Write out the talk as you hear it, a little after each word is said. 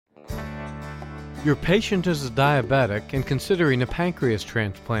Your patient is a diabetic and considering a pancreas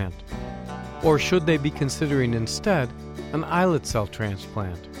transplant. Or should they be considering instead an islet cell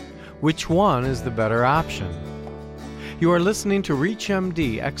transplant? Which one is the better option? You are listening to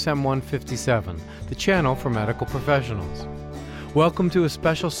ReachMD XM157, the channel for medical professionals. Welcome to a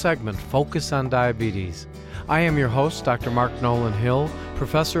special segment, Focus on Diabetes. I am your host, Dr. Mark Nolan Hill,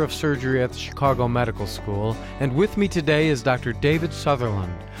 professor of surgery at the Chicago Medical School, and with me today is Dr. David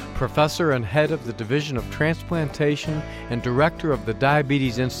Sutherland, professor and head of the Division of Transplantation and director of the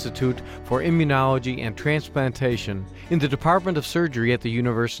Diabetes Institute for Immunology and Transplantation in the Department of Surgery at the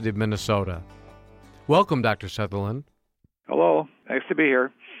University of Minnesota. Welcome, Dr. Sutherland. Hello, nice to be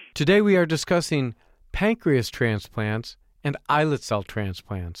here. Today we are discussing pancreas transplants and islet cell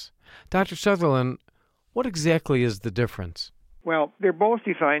transplants. Dr. Sutherland, what exactly is the difference? Well, they're both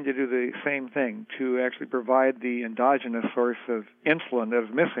designed to do the same thing, to actually provide the endogenous source of insulin that is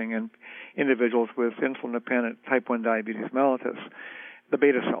missing in individuals with insulin-dependent type 1 diabetes mellitus, the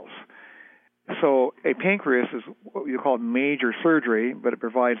beta cells. So a pancreas is what you call major surgery, but it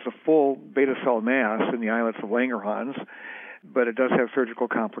provides the full beta cell mass in the islets of Langerhans, but it does have surgical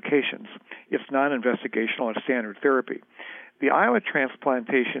complications. It's non-investigational, it's standard therapy. The islet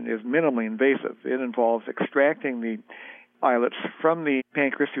transplantation is minimally invasive. It involves extracting the islets from the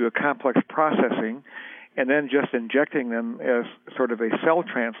pancreas through a complex processing and then just injecting them as sort of a cell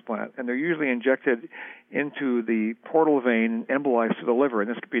transplant. And they're usually injected into the portal vein and embolized to the liver. And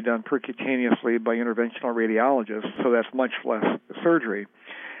this can be done percutaneously by interventional radiologists, so that's much less surgery.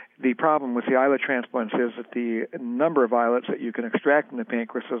 The problem with the islet transplants is that the number of islets that you can extract from the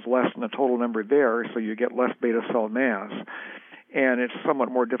pancreas is less than the total number there, so you get less beta cell mass. And it's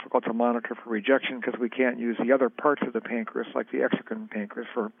somewhat more difficult to monitor for rejection because we can't use the other parts of the pancreas, like the exocrine pancreas,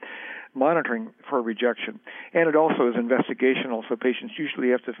 for monitoring for rejection. And it also is investigational, so patients usually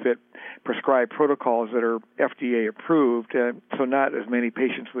have to fit prescribed protocols that are FDA approved, so not as many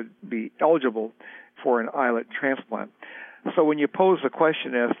patients would be eligible for an islet transplant. So when you pose the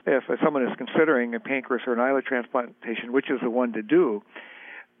question as if someone is considering a pancreas or an islet transplantation, which is the one to do,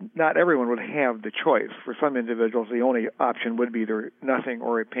 not everyone would have the choice. For some individuals, the only option would be either nothing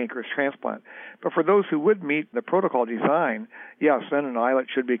or a pancreas transplant. But for those who would meet the protocol design, yes, then an islet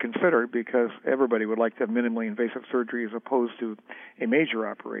should be considered because everybody would like to have minimally invasive surgery as opposed to a major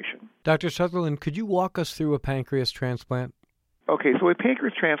operation. Dr. Sutherland, could you walk us through a pancreas transplant? Okay, so a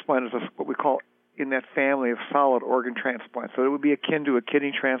pancreas transplant is what we call in that family of solid organ transplants. So it would be akin to a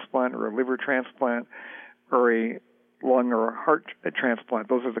kidney transplant or a liver transplant or a lung or a heart transplant.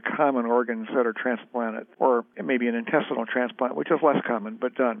 Those are the common organs that are transplanted, or maybe an intestinal transplant, which is less common,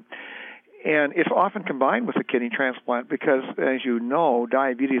 but done. And it's often combined with a kidney transplant because, as you know,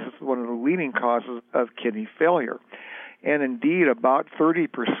 diabetes is one of the leading causes of kidney failure. And indeed, about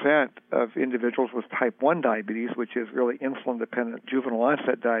 30% of individuals with type 1 diabetes, which is really insulin-dependent juvenile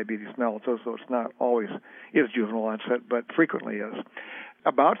onset diabetes mellitus, so it's not always is juvenile onset, but frequently is.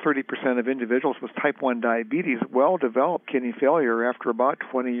 About 30% of individuals with type 1 diabetes will develop kidney failure after about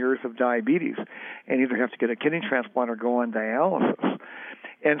 20 years of diabetes and either have to get a kidney transplant or go on dialysis.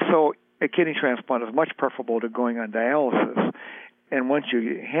 And so a kidney transplant is much preferable to going on dialysis. And once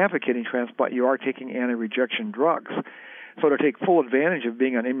you have a kidney transplant, you are taking anti-rejection drugs. So to take full advantage of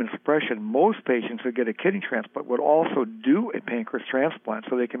being on immunosuppression, most patients who get a kidney transplant would also do a pancreas transplant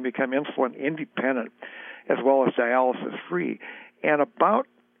so they can become insulin independent as well as dialysis free. And about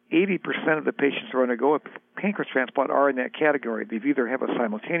 80% of the patients who are undergo a pancreas transplant are in that category. They've either have a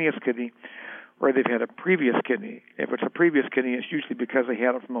simultaneous kidney or they've had a previous kidney. If it's a previous kidney, it's usually because they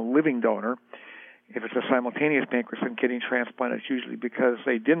had it from a living donor. If it's a simultaneous pancreas and kidney transplant, it's usually because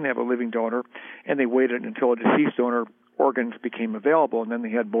they didn't have a living donor and they waited until a deceased donor organs became available, and then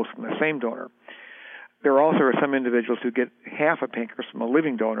they had both from the same donor. There also are some individuals who get half a pancreas from a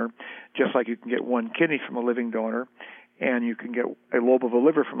living donor, just like you can get one kidney from a living donor, and you can get a lobe of a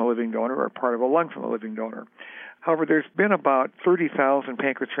liver from a living donor or part of a lung from a living donor. However, there's been about 30,000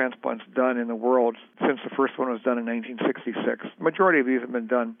 pancreas transplants done in the world since the first one was done in 1966. The majority of these have been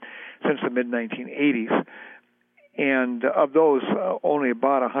done since the mid-1980s. And of those, only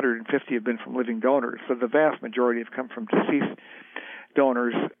about 150 have been from living donors. So the vast majority have come from deceased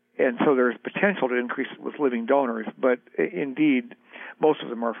donors. And so there's potential to increase it with living donors. But indeed, most of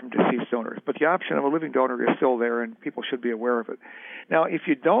them are from deceased donors. But the option of a living donor is still there, and people should be aware of it. Now, if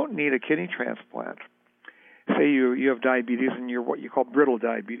you don't need a kidney transplant, say you have diabetes and you're what you call brittle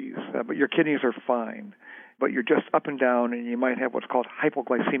diabetes, but your kidneys are fine, but you're just up and down, and you might have what's called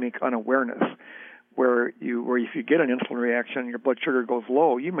hypoglycemic unawareness, where if you get an insulin reaction and your blood sugar goes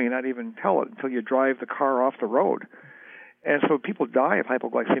low, you may not even tell it until you drive the car off the road. And so people die of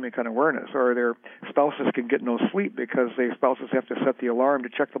hypoglycemic unawareness, or their spouses can get no sleep because their spouses have to set the alarm to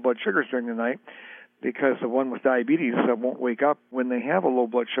check the blood sugars during the night, because the one with diabetes won't wake up when they have a low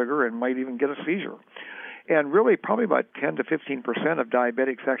blood sugar and might even get a seizure. And really, probably about 10 to 15% of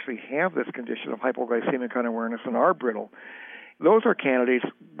diabetics actually have this condition of hypoglycemic unawareness and are brittle. Those are candidates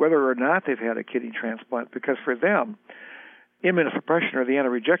whether or not they've had a kidney transplant, because for them, immunosuppression or the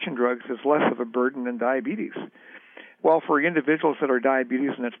anti-rejection drugs is less of a burden than diabetes. Well, for individuals that are diabetes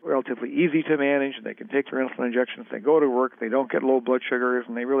and it's relatively easy to manage, they can take their insulin injections, they go to work, they don't get low blood sugars,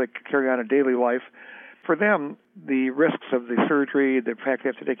 and they really carry on a daily life. For them, the risks of the surgery, the fact they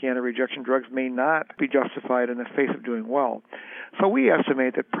have to take anti-rejection drugs may not be justified in the face of doing well. So we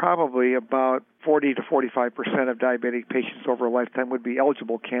estimate that probably about 40 to 45% of diabetic patients over a lifetime would be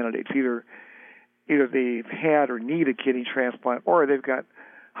eligible candidates. Either they've had or need a kidney transplant, or they've got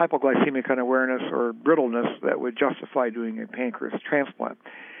hypoglycemic unawareness or brittleness that would justify doing a pancreas transplant.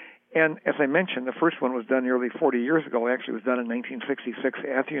 And as I mentioned, the first one was done nearly 40 years ago. Actually, it was done in 1966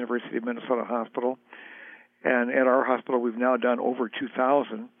 at the University of Minnesota Hospital. And at our hospital, we've now done over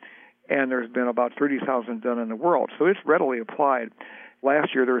 2,000, and there's been about 30,000 done in the world. So it's readily applied.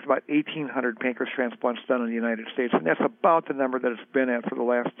 Last year, there was about 1,800 pancreas transplants done in the United States, and that's about the number that it's been at for the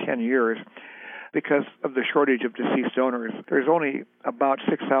last 10 years. Because of the shortage of deceased donors, there's only about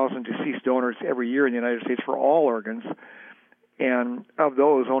 6,000 deceased donors every year in the United States for all organs. And of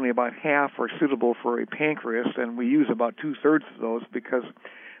those, only about half are suitable for a pancreas, and we use about two-thirds of those because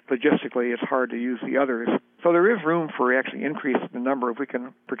logistically it's hard to use the others. So there is room for actually increase the number. If we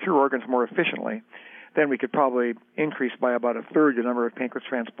can procure organs more efficiently, then we could probably increase by about a third the number of pancreas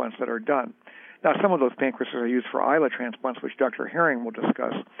transplants that are done. Now, some of those pancreases are used for islet transplants, which Dr. Herring will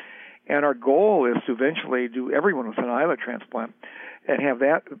discuss. And our goal is to eventually do everyone with an islet transplant and have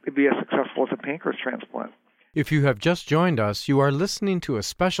that be as successful as a pancreas transplant. If you have just joined us, you are listening to a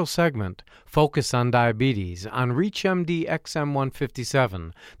special segment, Focus on Diabetes, on ReachMD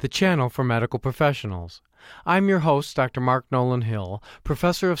XM157, the channel for medical professionals. I'm your host, Dr. Mark Nolan Hill,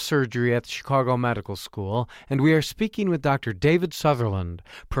 professor of surgery at the Chicago Medical School, and we are speaking with Dr. David Sutherland,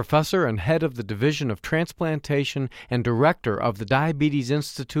 professor and head of the Division of Transplantation and director of the Diabetes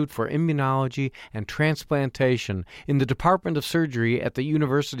Institute for Immunology and Transplantation in the Department of Surgery at the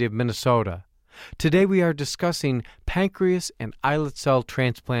University of Minnesota. Today we are discussing pancreas and islet cell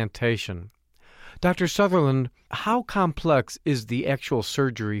transplantation. Dr. Sutherland, how complex is the actual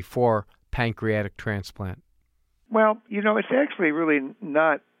surgery for pancreatic transplant? Well, it's actually really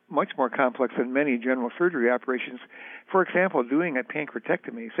not much more complex than many general surgery operations. For example, doing a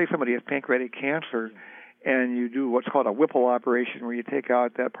pancreatectomy, say somebody has pancreatic cancer, and you do what's called a Whipple operation, where you take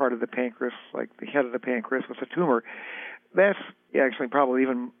out that part of the pancreas, like the head of the pancreas with a tumor. That's actually probably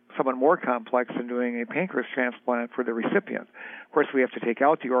even somewhat more complex than doing a pancreas transplant for the recipient. Of course, we have to take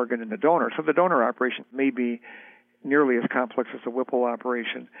out the organ in the donor, so the donor operation may be nearly as complex as the Whipple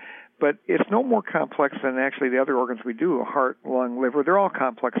operation. But it's no more complex than actually the other organs we do, heart, lung, liver. They're all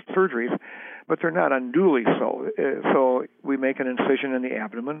complex surgeries, but they're not unduly so. So we make an incision in the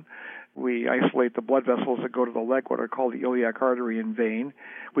abdomen. We isolate the blood vessels that go to the leg, what are called the iliac artery and vein.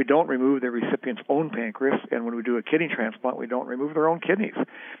 We don't remove the recipient's own pancreas, and when we do a kidney transplant, we don't remove their own kidneys.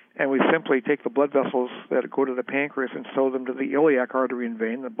 And we simply take the blood vessels that go to the pancreas and sew them to the iliac artery and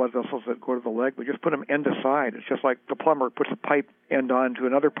vein, the blood vessels that go to the leg. We just put them end to side. It's just like the plumber puts a pipe end on to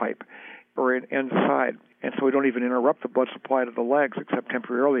another pipe, or an end to side. And so we don't even interrupt the blood supply to the legs except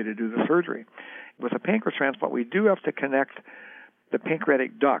temporarily to do the surgery. With a pancreas transplant, we do have to connect the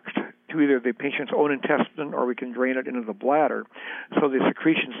pancreatic duct to either the patient's own intestine or we can drain it into the bladder. So the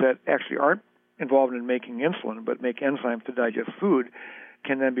secretions that actually aren't involved in making insulin but make enzymes to digest food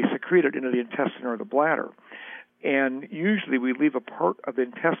can then be secreted into the intestine or the bladder. And usually we leave a part of the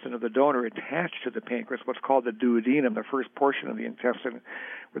intestine of the donor attached to the pancreas, what's called the duodenum, the first portion of the intestine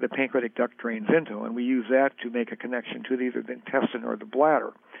where the pancreatic duct drains into, and we use that to make a connection to either the intestine or the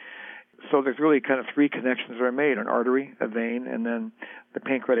bladder. So there's really kind of three connections that are made, an artery, a vein, and then the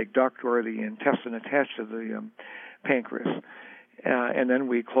pancreatic duct or the intestine attached to the pancreas. And then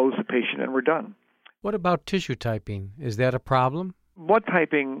we close the patient and we're done. What about tissue typing? Is that a problem? Blood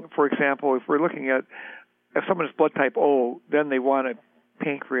typing, for example, if we're looking at if someone is blood type O, then they want a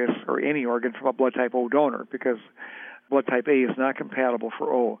pancreas or any organ from a blood type O donor because blood type A is not compatible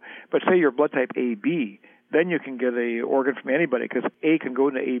for O. But say you're blood type AB, then you can get an organ from anybody because A can go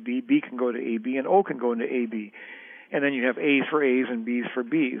into AB, B can go to AB, and O can go into AB. And then you have A's for A's and B's for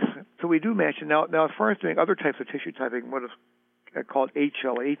B's. So we do match. Now as far as doing other types of tissue typing, what is called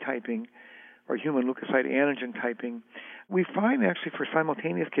HLA typing, or human leukocyte antigen typing, we find actually for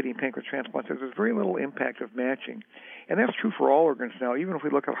simultaneous kidney and pancreas transplants there's very little impact of matching. And that's true for all organs now. Even if we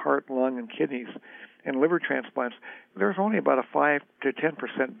look at heart, lung, and kidneys and liver transplants, there's only about a 5 to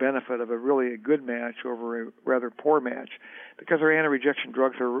 10% benefit of a really good match over a rather poor match, because our anti-rejection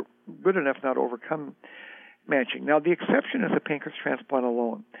drugs are good enough now to overcome matching. Now, the exception is a pancreas transplant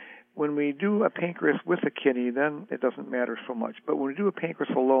alone. When we do a pancreas with a kidney, then it doesn't matter so much. But when we do a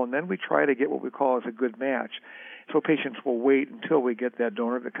pancreas alone, then we try to get what we call as a good match. So patients will wait until we get that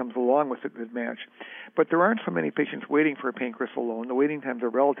donor that comes along with a good match. But there aren't so many patients waiting for a pancreas alone. The waiting times are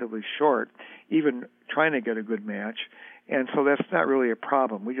relatively short, even trying to get a good match. And so that's not really a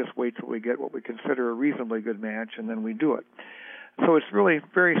problem. We just wait till we get what we consider a reasonably good match, and then we do it. So it's really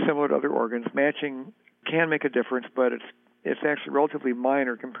very similar to other organs. Matching can make a difference, but it's actually relatively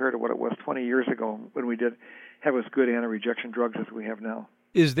minor compared to what it was 20 years ago when we did have as good anti-rejection drugs as we have now.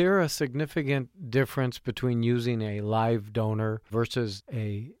 Is there a significant difference between using a live donor versus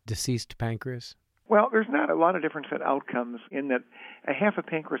a deceased pancreas? Well, there's not a lot of difference in outcomes in that a half a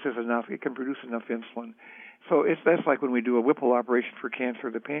pancreas is enough. It can produce enough insulin. So that's like when we do a Whipple operation for cancer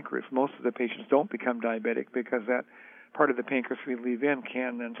of the pancreas. Most of the patients don't become diabetic because that part of the pancreas we leave in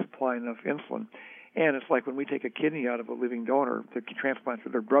can then supply enough insulin. And it's like when we take a kidney out of a living donor to transplant to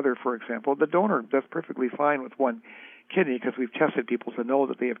their brother, for example, the donor does perfectly fine with one kidney because we've tested people to know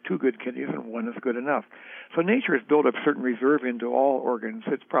that they have two good kidneys and one is good enough. So nature has built up certain reserve into all organs.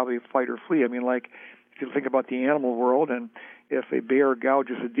 It's probably fight or flee. I mean, like if you think about the animal world, and if a bear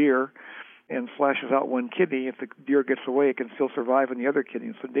gouges a deer and slashes out one kidney, if the deer gets away, it can still survive in the other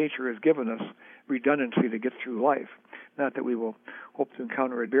kidney. So nature has given us redundancy to get through life. Not that we will hope to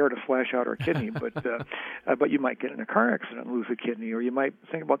encounter a bear to slash out our kidney, but you might get in a car accident and lose a kidney, or you might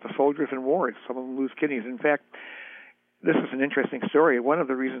think about the soldiers in wars. Some of them lose kidneys. In fact, this is an interesting story. One of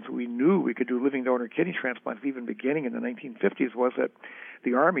the reasons we knew we could do living donor kidney transplants even beginning in the 1950s was that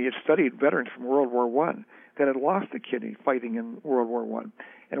the Army had studied veterans from World War I that had lost a kidney fighting in World War I.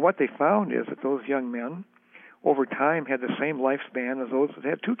 And what they found is that those young men, over time, had the same lifespan as those that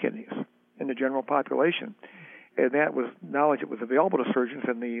had two kidneys in the general population. And that was knowledge that was available to surgeons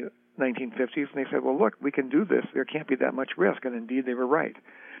in the 1950s. And they said, well, look, we can do this. There can't be that much risk. And indeed, they were right.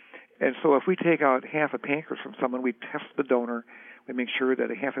 And so if we take out half a pancreas from someone, we test the donor. We make sure that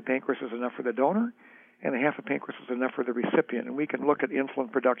a half a pancreas is enough for the donor and a half a pancreas is enough for the recipient. And we can look at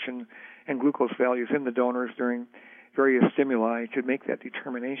insulin production and glucose values in the donors during various stimuli to make that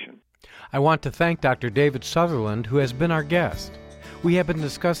determination. I want to thank Dr. David Sutherland, who has been our guest. We have been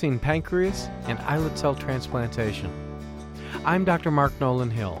discussing pancreas and islet cell transplantation. I'm Dr. Mark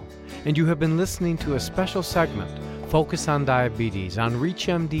Nolan Hill, and you have been listening to a special segment, Focus on Diabetes, on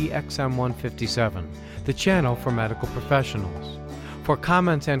ReachMD XM157, the channel for medical professionals. For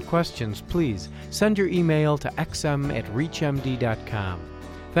comments and questions, please send your email to xm@reachmd.com.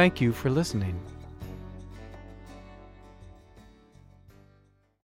 Thank you for listening.